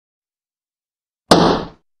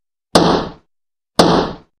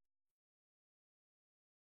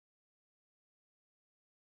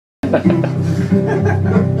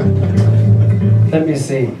Let me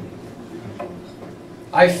see.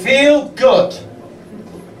 I feel good.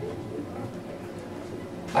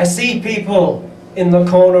 I see people in the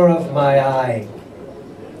corner of my eye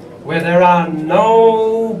where there are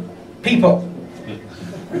no people.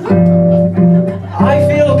 I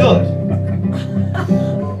feel good.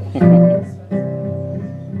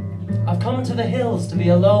 I've come to the hills to be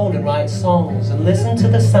alone and write songs and listen to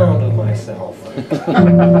the sound of myself.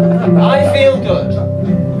 I feel good.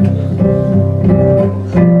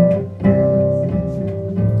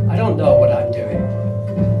 I don't know what I'm doing.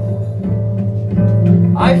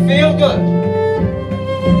 I feel good.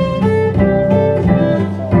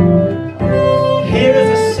 Here is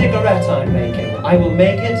a cigarette I'm making. I will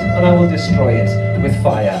make it and I will destroy it with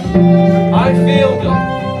fire. I feel good.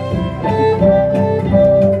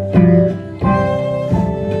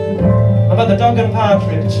 How about the dog and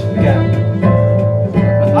partridge again?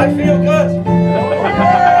 I feel good.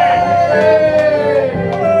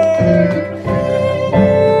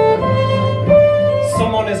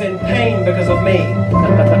 Someone is in pain because of me.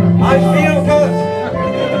 I feel good.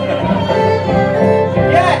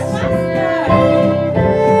 Yes!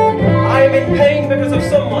 I am in pain because of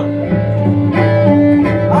someone.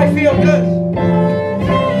 I feel good.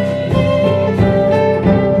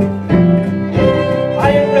 I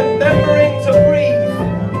am remembering to breathe.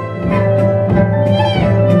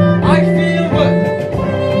 I feel good.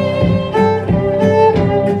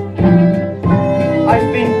 I've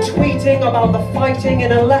been tweeting about the fighting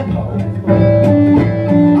in Aleppo.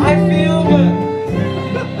 I feel good.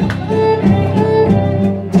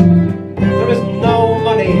 There is no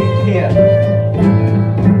money here.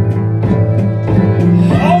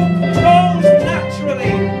 Hope grows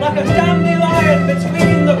naturally like a dandelion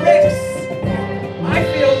between the bricks. I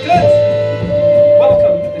feel good.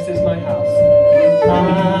 Welcome, this is my house.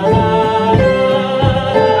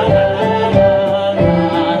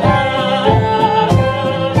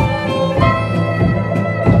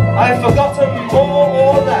 I've forgotten more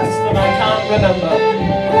or less than I can't remember.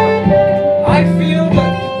 I feel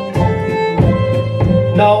good.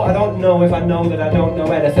 No, I don't know if I know that I don't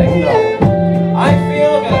know anything, no. I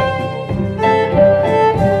feel good.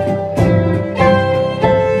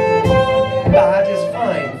 Bad is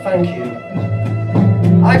fine, thank you.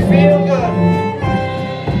 I feel good.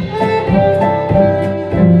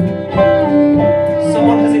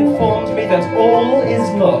 Someone has informed me that all is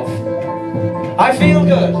love. I feel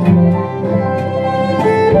good.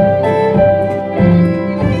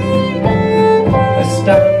 I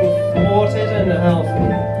stand thwarted and healthy.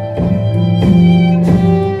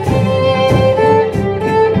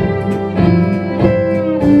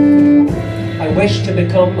 I wish to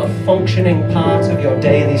become a functioning part of your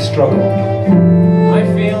daily struggle. I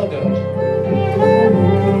feel good.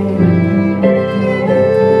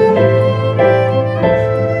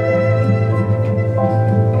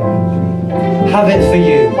 Have it for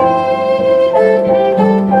you,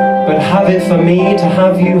 but have it for me to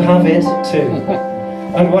have you have it too.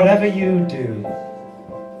 And whatever you do,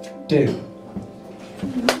 do.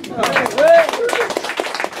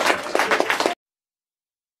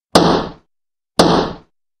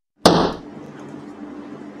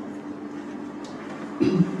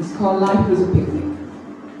 It's called Life Was a Picnic.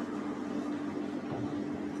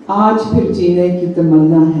 आज फिर जीने की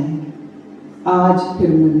तमन्ना है, आज फिर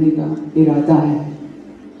मरने का इरादा है.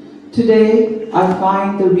 Today I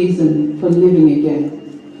find the reason for living again.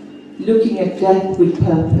 Looking at death with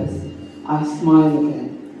purpose, I smile again.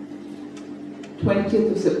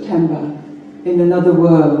 20th of September, in another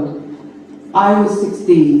world. I was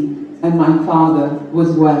 16 and my father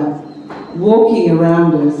was well, walking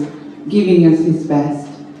around us, giving us his best.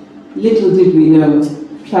 Little did we know,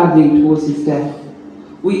 travelling towards his death.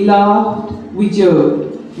 We laughed, we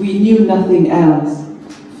joked, we knew nothing else.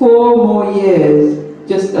 4 more years,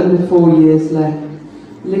 just under 4 years left.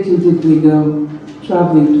 Little did we know,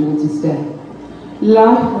 travelling towards his death.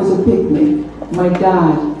 Life was a picnic, my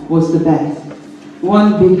dad was the best.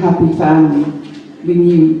 One big happy family, we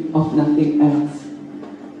knew of nothing else.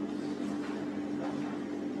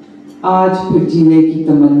 आज फिर जीने की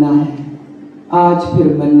तमन्ना है, आज फिर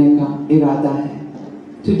मरने का इरादा है.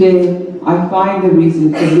 Today I find the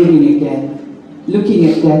reason for living again. Looking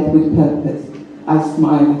at death with purpose, I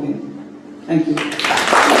smile again. Thank you.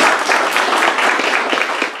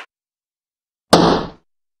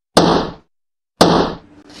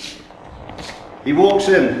 He walks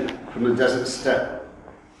in from the desert steppe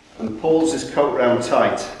and pulls his coat round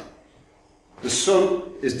tight. The sun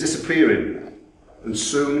is disappearing and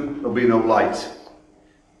soon there'll be no light.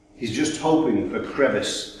 He's just hoping for a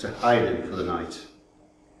crevice to hide in for the night.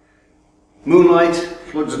 Moonlight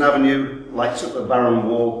floods an avenue, lights up the barren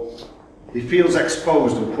wall. He feels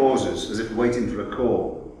exposed and pauses as if waiting for a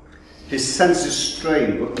call. His senses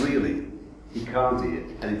strain, but really, he can't hear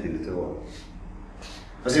anything at all.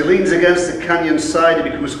 As he leans against the canyon side, he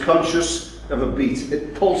becomes conscious of a beat.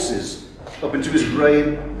 It pulses up into his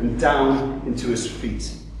brain and down into his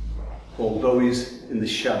feet. Although he's in the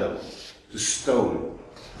shadow, the stone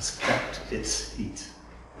has kept its heat.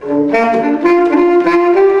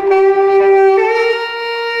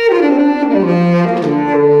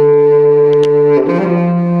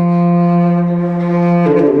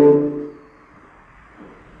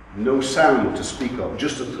 No sound to speak of,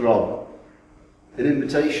 just a throb. An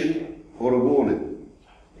invitation or a warning.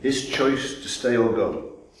 His choice to stay or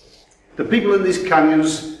go. The people in these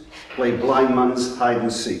canyons play blind man's hide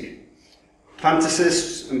and seek.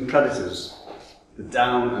 Fantasists and predators, the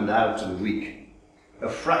down and out and weak. A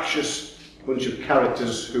fractious bunch of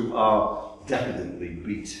characters who are decadently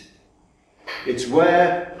beat. It's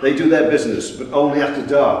where they do their business, but only after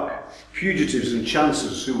dark. Fugitives and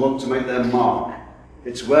chancers who want to make their mark.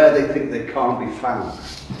 It's where they think they can't be found,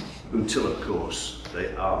 until of course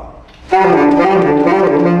they are.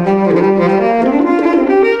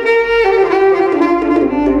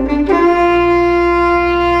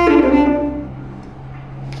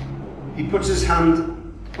 He puts his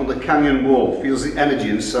hand on the canyon wall, feels the energy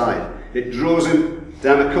inside. It draws him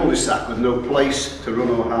down a cul-de-sac with no place to run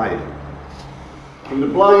or hide. From the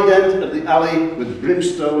blind end of the alley with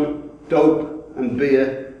brimstone, dope and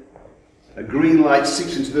beer, a green light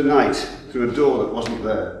seeps into the night through a door that wasn't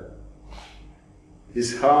there.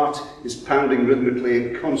 His heart is pounding rhythmically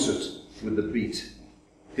in concert with the beat.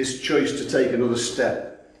 His choice to take another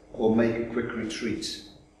step or make a quick retreat.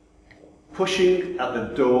 Pushing at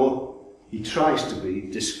the door, he tries to be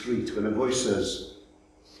discreet when a voice says,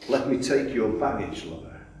 "Let me take your baggage,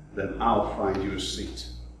 lover, then I'll find you a seat."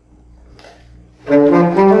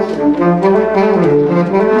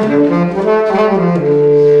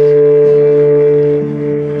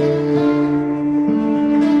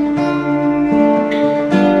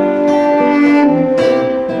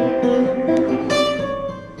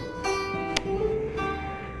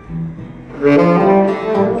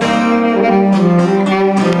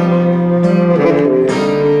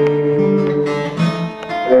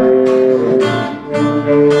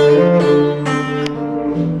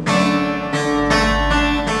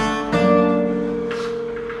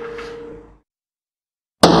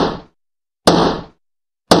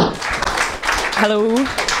 Hello.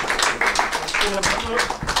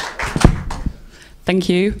 Thank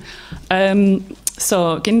you.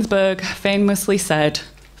 So Ginsberg famously said,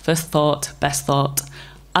 first thought, best thought.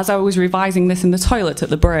 As I was revising this in the toilet at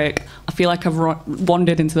the break, I feel like I've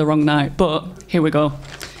wandered into the wrong night, but here we go.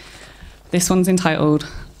 This one's entitled,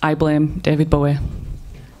 I Blame David Bowie.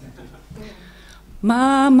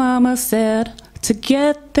 My mama said, to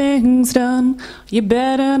get things done, you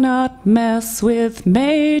better not mess with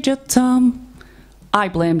Major Tom. I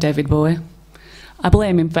blame David Bowie. I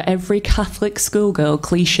blame him for every Catholic schoolgirl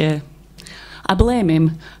cliché. I blame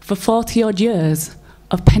him for 40-odd years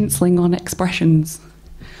of penciling on expressions.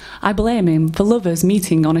 I blame him for lovers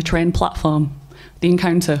meeting on a train platform. The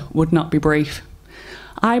encounter would not be brief.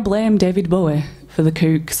 I blame David Bowie for the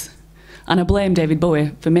kooks. And I blame David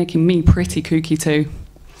Bowie for making me pretty kooky too.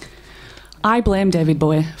 I blame David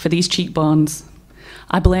Bowie for these cheekbones.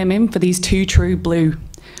 I blame him for these too true blue,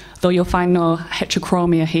 though you'll find no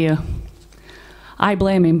heterochromia here. I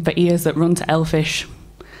blame him for ears that run to elfish.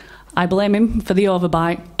 I blame him for the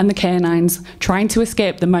overbite and the canines trying to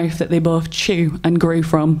escape the mouth that they both chew and grew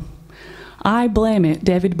from. I blame it,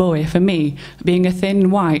 David Bowie, for me being a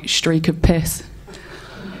thin white streak of piss.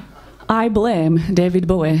 I blame David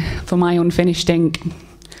Bowie for my unfinished ink.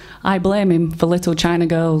 I blame him for little China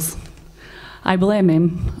girls. I blame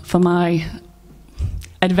him for my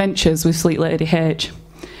adventures with Sweet Lady H.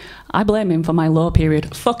 I blame him for my low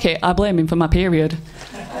period. Fuck it, I blame him for my period.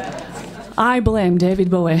 I blame David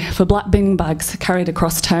Bowie for black bin bags carried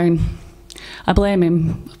across town. I blame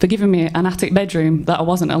him for giving me an attic bedroom that I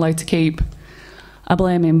wasn't allowed to keep. I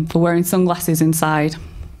blame him for wearing sunglasses inside.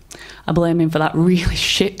 I blame him for that really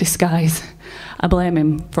shit disguise. I blame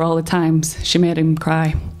him for all the times she made him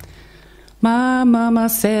cry. My mama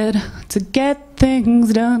said, to get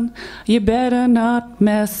things done, you better not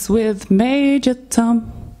mess with Major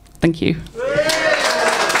Tom. Thank you.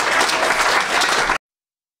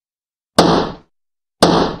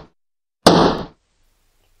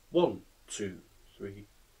 One, two, three,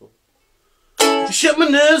 four. You shut my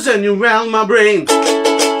nerves and you round my brain.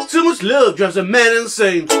 Too much love drives a man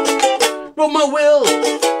insane. But broke my will.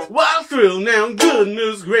 Wild thrill now,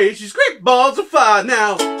 goodness gracious, great balls of fire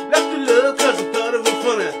now. Left to love cause I thought it was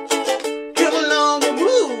funny. Come along and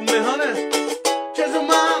move me, honey. Change my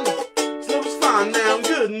mind, slow is fine now,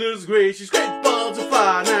 goodness gracious, great balls of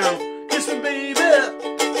fire now. Kiss me baby,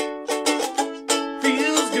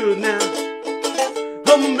 feels good now.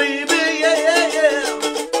 Baby, yeah, yeah, yeah.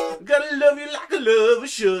 Gotta love you like a lover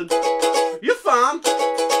should. You're fine,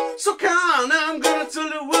 so kind. I'm gonna tell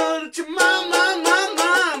the world that you're mine.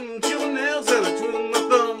 Chew my nails and I twiddle my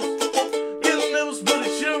thumbs. Getting nervous, but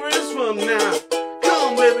it sure is fun now. Come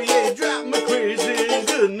on, baby, yeah, you drive me crazy.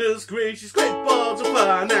 Goodness gracious, great balls of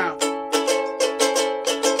fire now.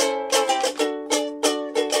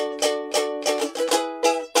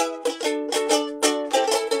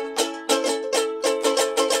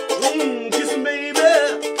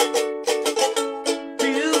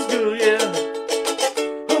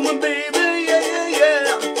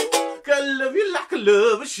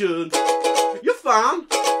 Should. You're fine,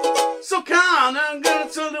 so kind. I'm gonna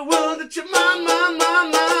tell the world that you're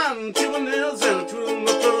mine. Chew my nails and I twiddle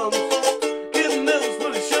my thumbs. Getting nervous,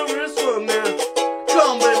 but it sure is fun now.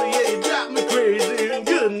 Come on, baby, yeah, you drive me crazy. And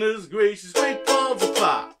goodness gracious, great balls of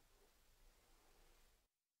fire.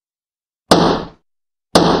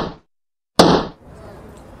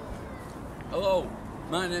 Hello,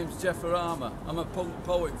 my name's Jeffarama. I'm a punk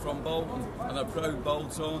poet from Bolton and a proud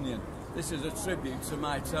Boltonian. This is a tribute to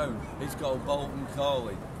my town. It's called Bolton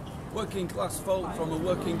Calling. Working class folk from a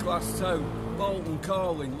working class town. Bolton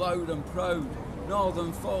calling, loud and proud.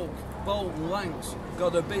 Northern folk, Bolton Lancs.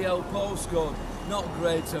 Got a BL postcode, not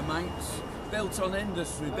Greater Manx. Built on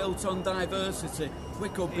industry, built on diversity. We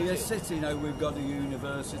could be a city now we've got a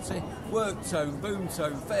university. Worktown,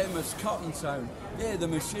 Boomtown, famous Cotton Town. Hear the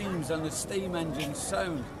machines and the steam engines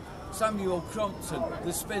sound. Samuel Crompton,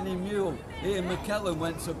 the spinning mule. Ian McKellen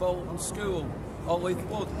went to Bolton School. Olive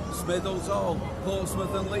Wood, Smithers Hall,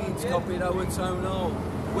 Portsmouth and Leeds copied our town hall.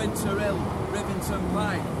 Winter Hill, Rivington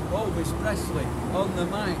Pike, Elvis Presley on the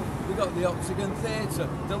mic. We got the Octagon Theatre,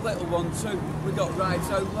 the little one too. We got Right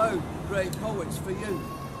Out Loud, great poets for you.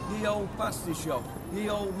 Ye Old Pasty Shop, Ye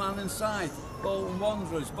Old Man and Scythe, Bolton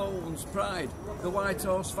Wanderers, Bolton's Pride, the White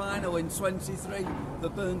Horse Final in 23, the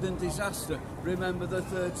Burnden Disaster, remember the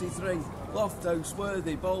 33, Lofthouse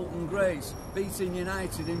Worthy, Bolton Grace, beating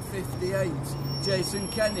United in 58, Jason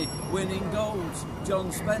Kenny winning goals,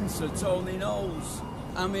 John Spencer, Tony Knowles,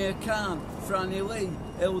 Amir Khan, Franny Lee,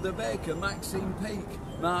 Hilda Baker, Maxine Peake,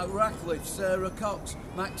 Mark Ratcliffe, Sarah Cox,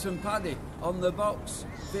 Max and Paddy on the box,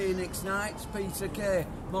 Phoenix Knights, Peter Kay,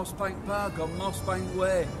 Mossbank Park on Mossbank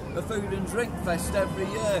Way, a food and drink fest every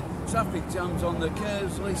year, traffic jams on the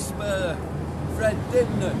Kersley Spur, Fred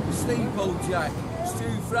Dibner, Steeplejack,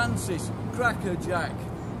 Stu Francis, Cracker Jack,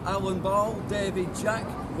 Alan Ball, David Jack,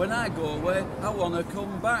 when I go away I want to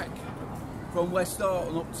come back, from West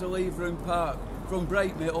Horton up to Leverham Park, from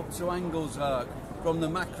Breakmate up to Anglesark, from the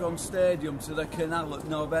Macron Stadium to the canal at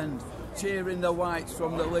Knob End, cheering the Whites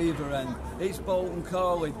from the Lever End. It's Bolton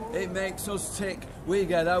calling, it makes us tick. We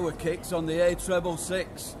get our kicks on the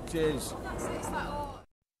A666. Cheers.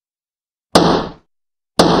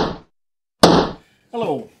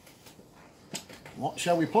 Hello. What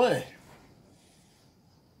shall we play?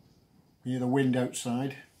 Hear the wind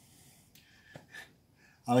outside.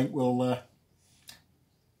 I think we'll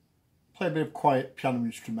play a bit of quiet piano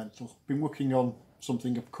instrumental. Been working on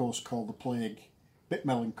something, of course, called The Plague. Bit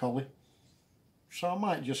melancholy. So I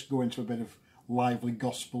might just go into a bit of lively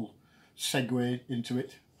gospel segue into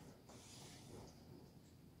it.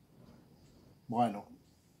 Why not?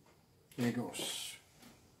 Here goes.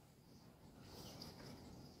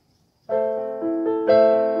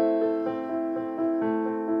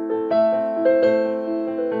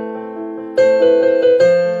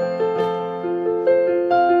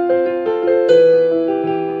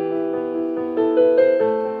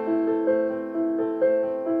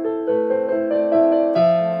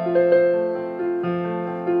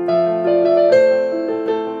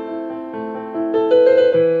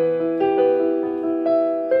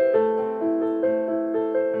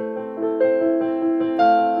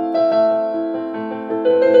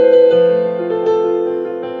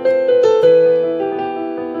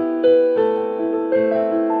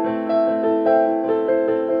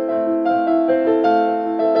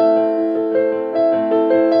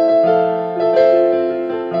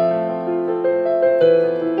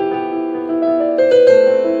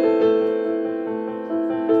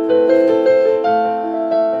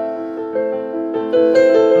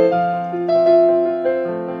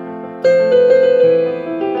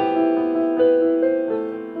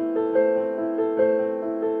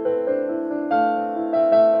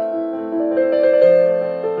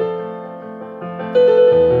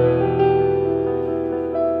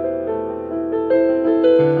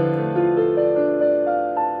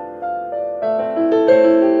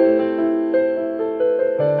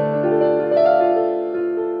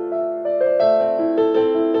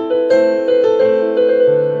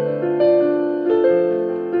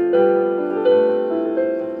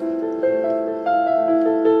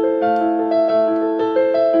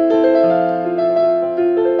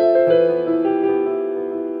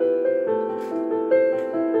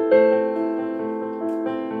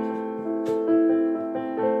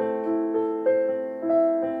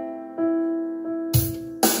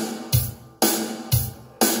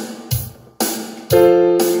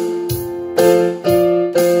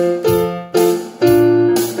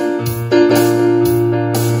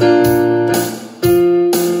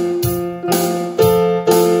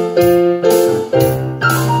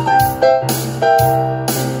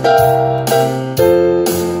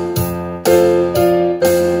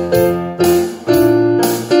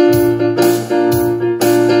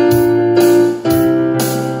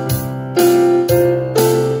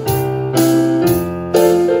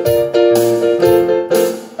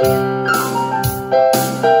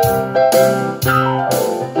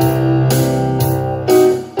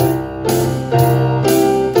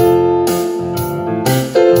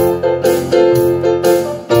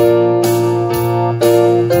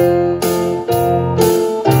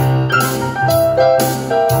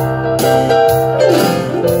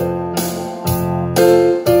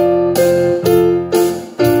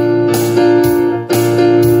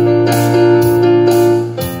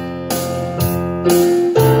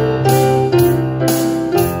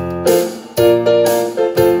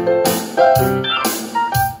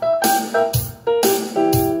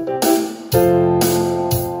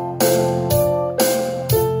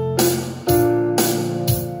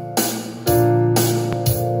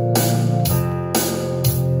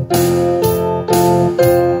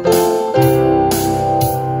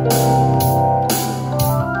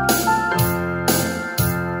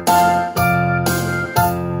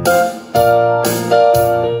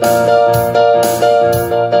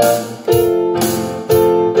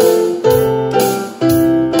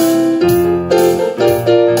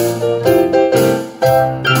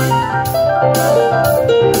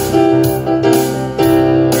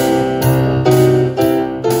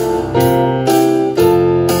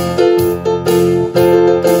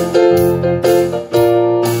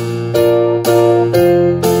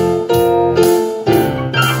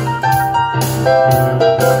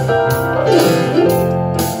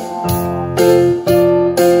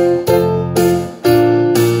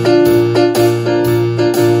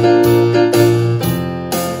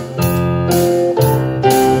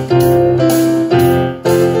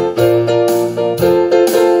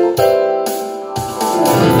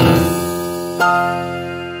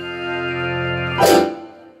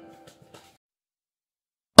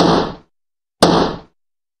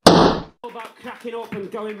 About cracking up and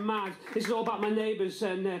going mad. This is all about my neighbours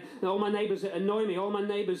and all my neighbours that annoy me, all my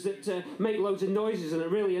neighbours that make loads of noises and that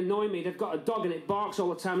really annoy me. They've got a dog and it barks all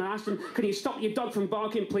the time, and I asked them, can you stop your dog from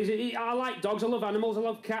barking, please? I like dogs, I love animals, I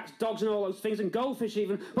love cats, dogs and all those things, and goldfish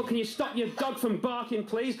even, but can you stop your dog from barking,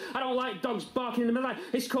 please? I don't like dogs barking in the middle of the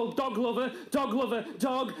night. It's called dog lover, dog lover,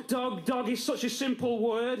 dog, dog, dog is such a simple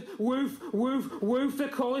word. Woof, woof, woof, they're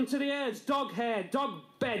calling to the herds. Dog hair, dog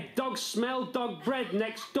bed, dog smell, dog bread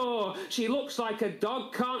next door. She looks like a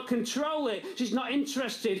dog, can't control it. She's not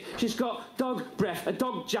interested. She's got dog breath, a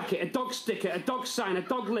dog jacket, a dog sticker, a dog sign, a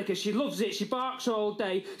dog licker. She loves it. She barks all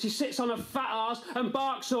day. She sits on a fat arse and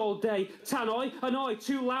barks all day. Tannoy, annoy,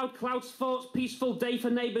 too loud, clouds, thoughts, peaceful day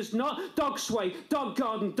for neighbours not. Dog sway, dog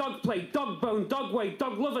garden, dog play, dog bone, dog way,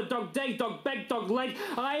 dog lover, dog day, dog bed, dog leg.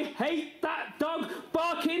 I hate that dog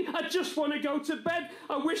barking. I just want to go to bed.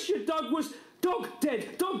 I wish your dog was dog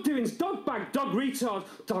dead, dog doings, dog bag, dog retard,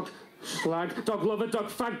 dog slag, dog lover, dog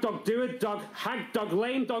fag, dog doer, dog hag, dog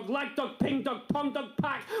lame, dog lag, dog ping, dog pong, dog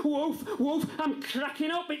pack, woof, woof, I'm cracking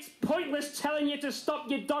up, it's pointless telling you to stop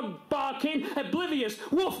your dog barking, oblivious,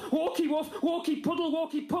 woof, walkie woof, walkie puddle,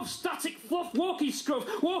 walkie puff, static fluff, walkie scruff,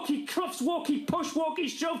 walkie cuffs, walkie push, walkie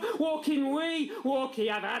shove, walking wee, walkie,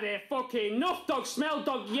 I've had it, fucking enough, dog smell,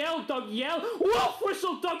 dog yell, woof,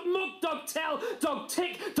 whistle, dog mug, dog tell, dog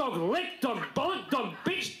tick, dog lick, dog bollock, dog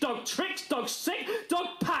bitch, dog tricks, dog sick, dog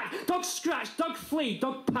pack, dog scratch, dog flea,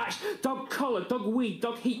 dog patch, dog collar, dog weed,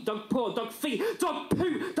 dog heat, dog paw, dog feet, dog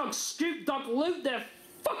poo, dog scoop, dog loot, they're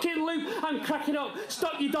fucking loop, I'm cracking up,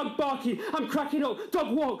 stop your dog barking, I'm cracking up,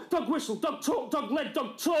 dog walk, dog whistle, dog talk, dog lead,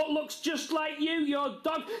 dog talk, looks just like you, your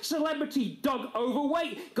dog, celebrity, dog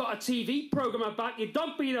overweight, got a TV programme about your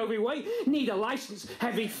dog being overweight, need a licence,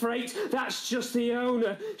 heavy freight, that's just the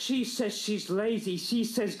owner, she says she's lazy, she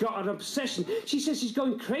says got an obsession, she says she's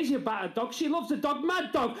going crazy about her dog, she loves the dog,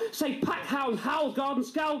 mad dog, say pack hound, howl, garden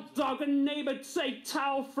scowl, dog, and neighbour say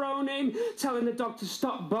towel thrown in, telling the dog to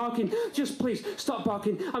stop barking, just please, stop barking,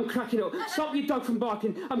 barking. I'm cracking up. Stop your dog from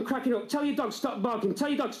barking. I'm cracking up. Tell your dog stop barking. Tell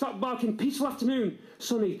your dog stop barking. Peaceful afternoon.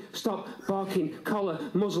 Sunny, stop barking. Collar,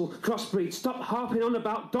 muzzle, crossbreed. Stop harping on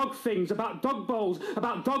about dog things, about dog bowls,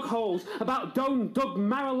 about dog holes, about dog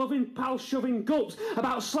marrow-loving, pal-shoving gulps,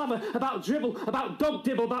 about slaver, about dribble, about dog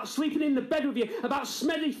dibble, about sleeping in the bed with you, about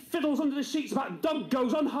smelly fiddles under the sheets, about dog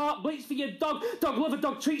goes on heartbeats for your dog, dog lover,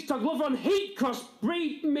 dog treats, dog lover on heat,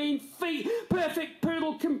 crossbreed, mean feet, perfect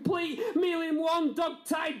poodle complete, meal in one, dog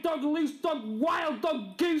tied, dog loose, dog wild,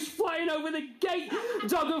 dog goose flying over the gate,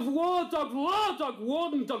 dog of war, dog law, dog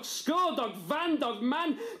warden, dog score, dog van, dog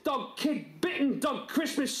man, dog kid bitten, dog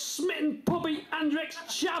Christmas smitten, puppy, Andrex,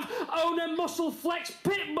 chav, owner, muscle flex,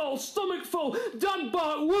 pitbull, stomach full, dog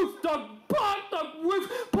bark, woof, dog bark, dog woof,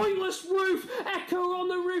 pointless woof, echo on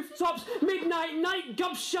the rooftops, midnight night,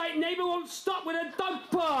 gobshite, neighbour won't stop with a dog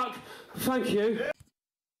park. Thank you.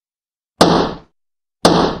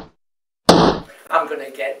 I'm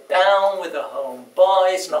gonna get down with the home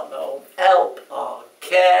boys, not the home help or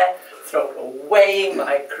care. Throw away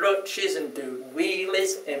my crutches and do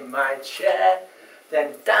wheelies in my chair.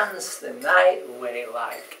 Then dance the night away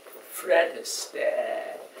like Fred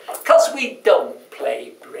Astaire. 'Cause we don't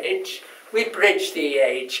play bridge, we bridge the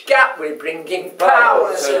age gap. We're bringing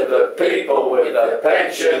power to the people with the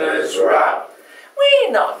pensioners' rap.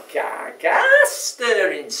 We're not gaga,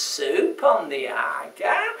 stirring soup on the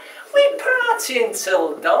aga. We party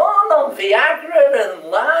until dawn on Viagra and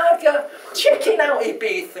lager, checking out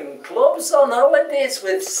Ibethan clubs on holidays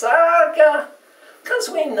with Saga. 'Cause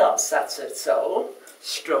we're not sat at home,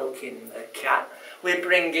 stroking the cat. We're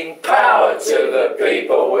bringing power to the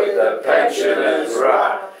people with the pensioners'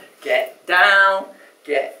 rap. Get down,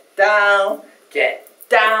 get down, get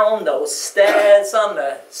down those stairs on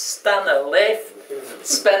the Stanner lift.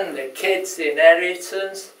 Spend the kids'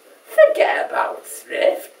 inheritance, forget about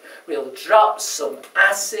thrift. We'll drop some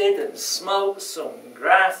acid and smoke some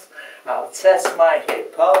grass. I'll test my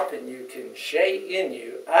hip-hop and you can shake your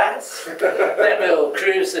new ass. Then we'll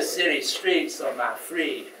cruise the city streets on my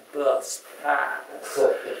free bus pass.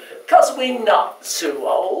 'Cause we're not too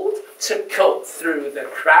old to cut through the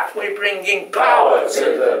crap. We're bringing power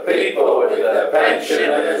to the people with the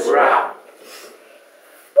pensioners' rap.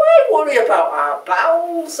 Why worry about our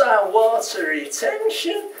bowels, our water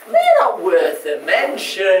retention? They're not worth a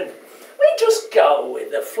mention. We just go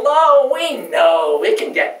with the flow. We know we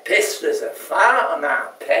can get pissed as a fart on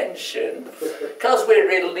our pension. 'Cause we're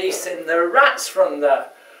releasing the rats from the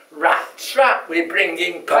rat trap. We're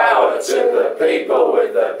bringing power to the people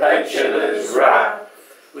with the pensioners' rap.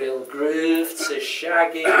 We'll groove to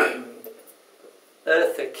Shaggy and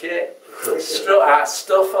Eartha Kitt. Strut our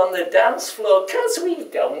stuff on the dance floor 'cause we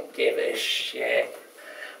don't give a shit.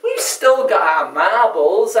 We've still got our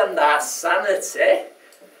marbles and our sanity.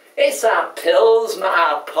 It's our pills, not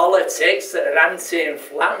our politics, that are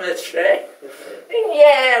anti-inflammatory. And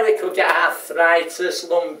yeah, we could get arthritis,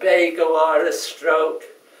 lumbago or a stroke.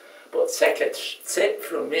 But take a tip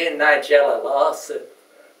from me and Nigella Lawson.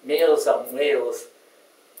 Meals on Wheels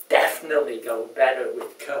definitely go better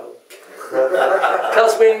with Coke.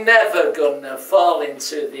 'Cause we're never gonna fall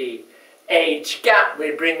into the age gap.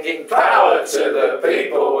 We're bringing power to the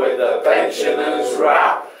people with the pensioners'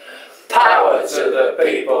 rap. Power to the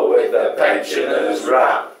people with the pensioners'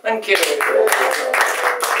 rap. Thank you.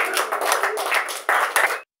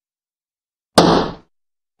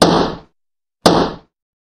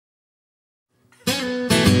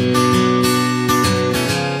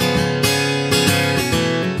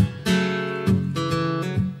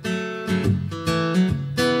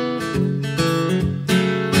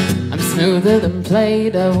 Smoother than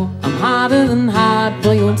Play-Doh, I'm harder than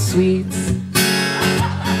hard-boiled sweets.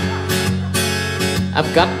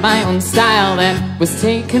 I've got my own style that was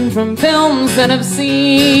taken from films that I've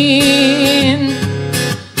seen.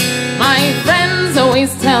 My friends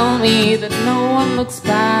always tell me that no one looks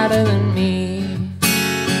better than me.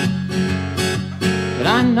 But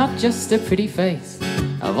I'm not just a pretty face,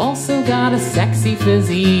 I've also got a sexy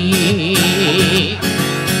physique.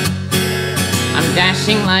 I'm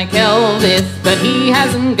dashing like Elvis, but he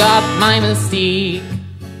hasn't got my mystique.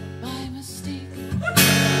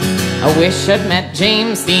 I wish I'd met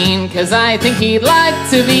James Dean, 'cause I think he'd like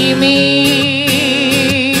to be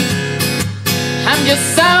me. I'm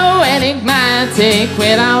just so enigmatic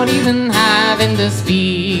without even having to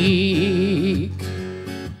speak.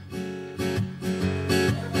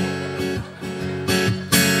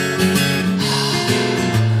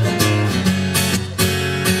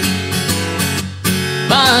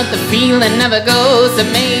 But the feeling never goes,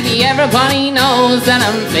 and maybe everybody knows that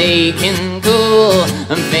I'm faking cool.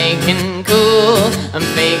 I'm faking cool. I'm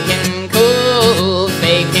faking cool.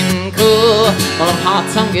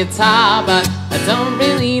 parts on guitar, but I don't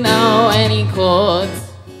really know any chords.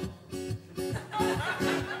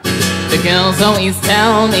 The girls always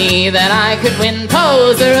tell me that I could win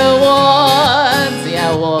poser awards.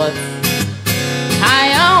 Yeah, awards.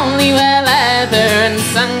 I only wear leather and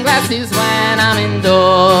sunglasses when I'm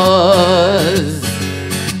indoors.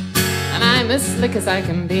 And I'm as slick as I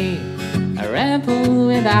can be, a rebel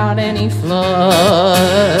without any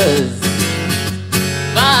flaws.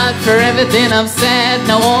 But for everything I've said,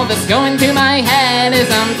 now all that's going through my head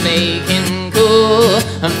is I'm faking cool,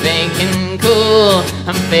 I'm faking cool,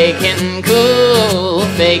 I'm faking cool,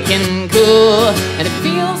 faking cool. And it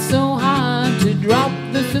feels so hard to drop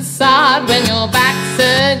the facade when your back's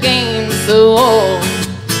against the wall.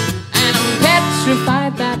 And I'm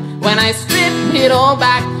petrified that when I strip it all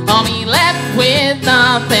back, I'll be left with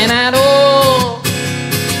nothing at all.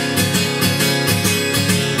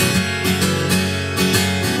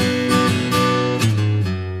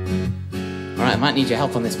 Alright, I might need your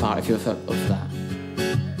help on this part if you're up for that.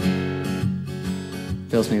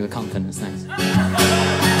 Fills me with confidence, thanks.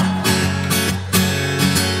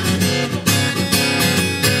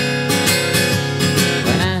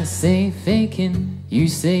 When I say faking, you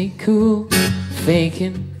say cool.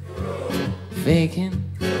 Faking, faking.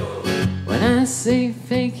 When I say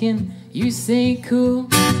faking, you say cool.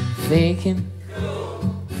 Faking,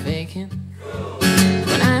 faking.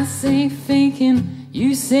 When I say faking,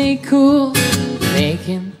 you say cool.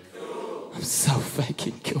 Faking. I'm so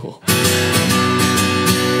fucking cool.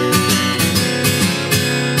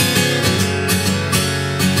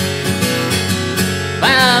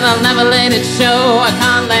 Well, I'll never let it show. I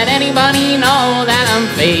can't let anybody know that I'm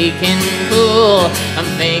faking cool. I'm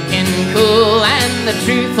faking cool. And the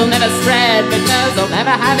truth will never spread because I'll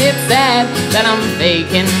never have it said that I'm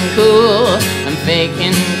faking cool. I'm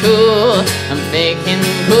faking cool. I'm faking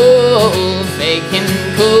cool. Faking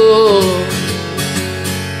cool.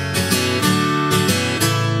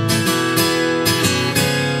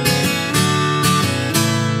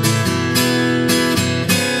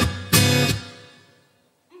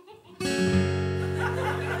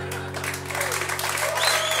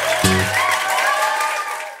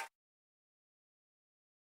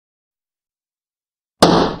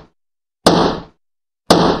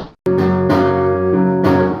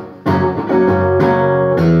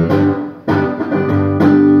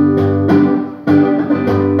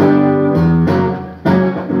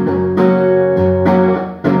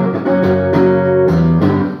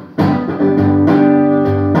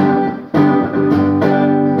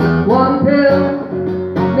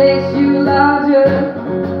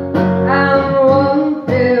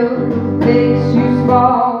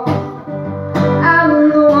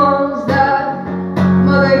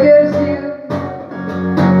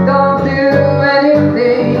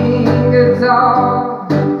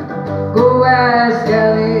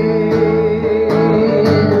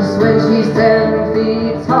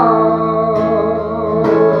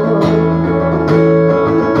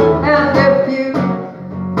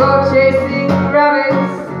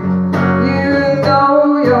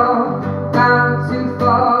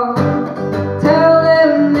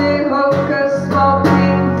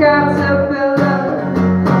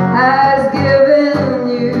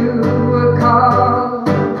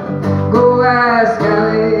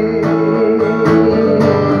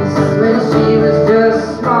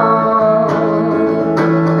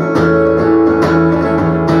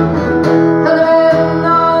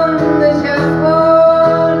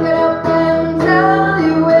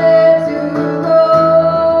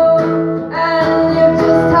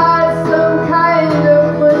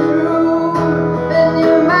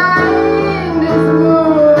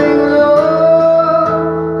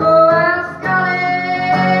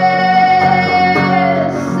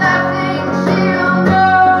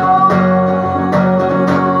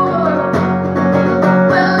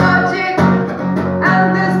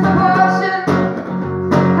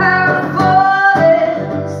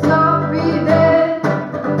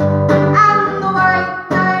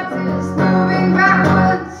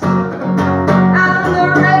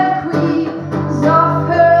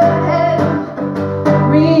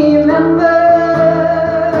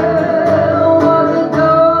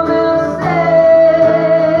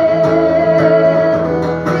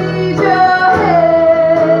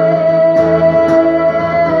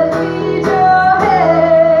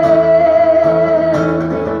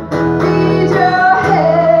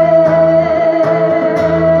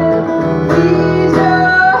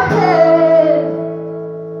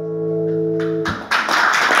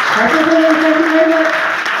 Thank you very much.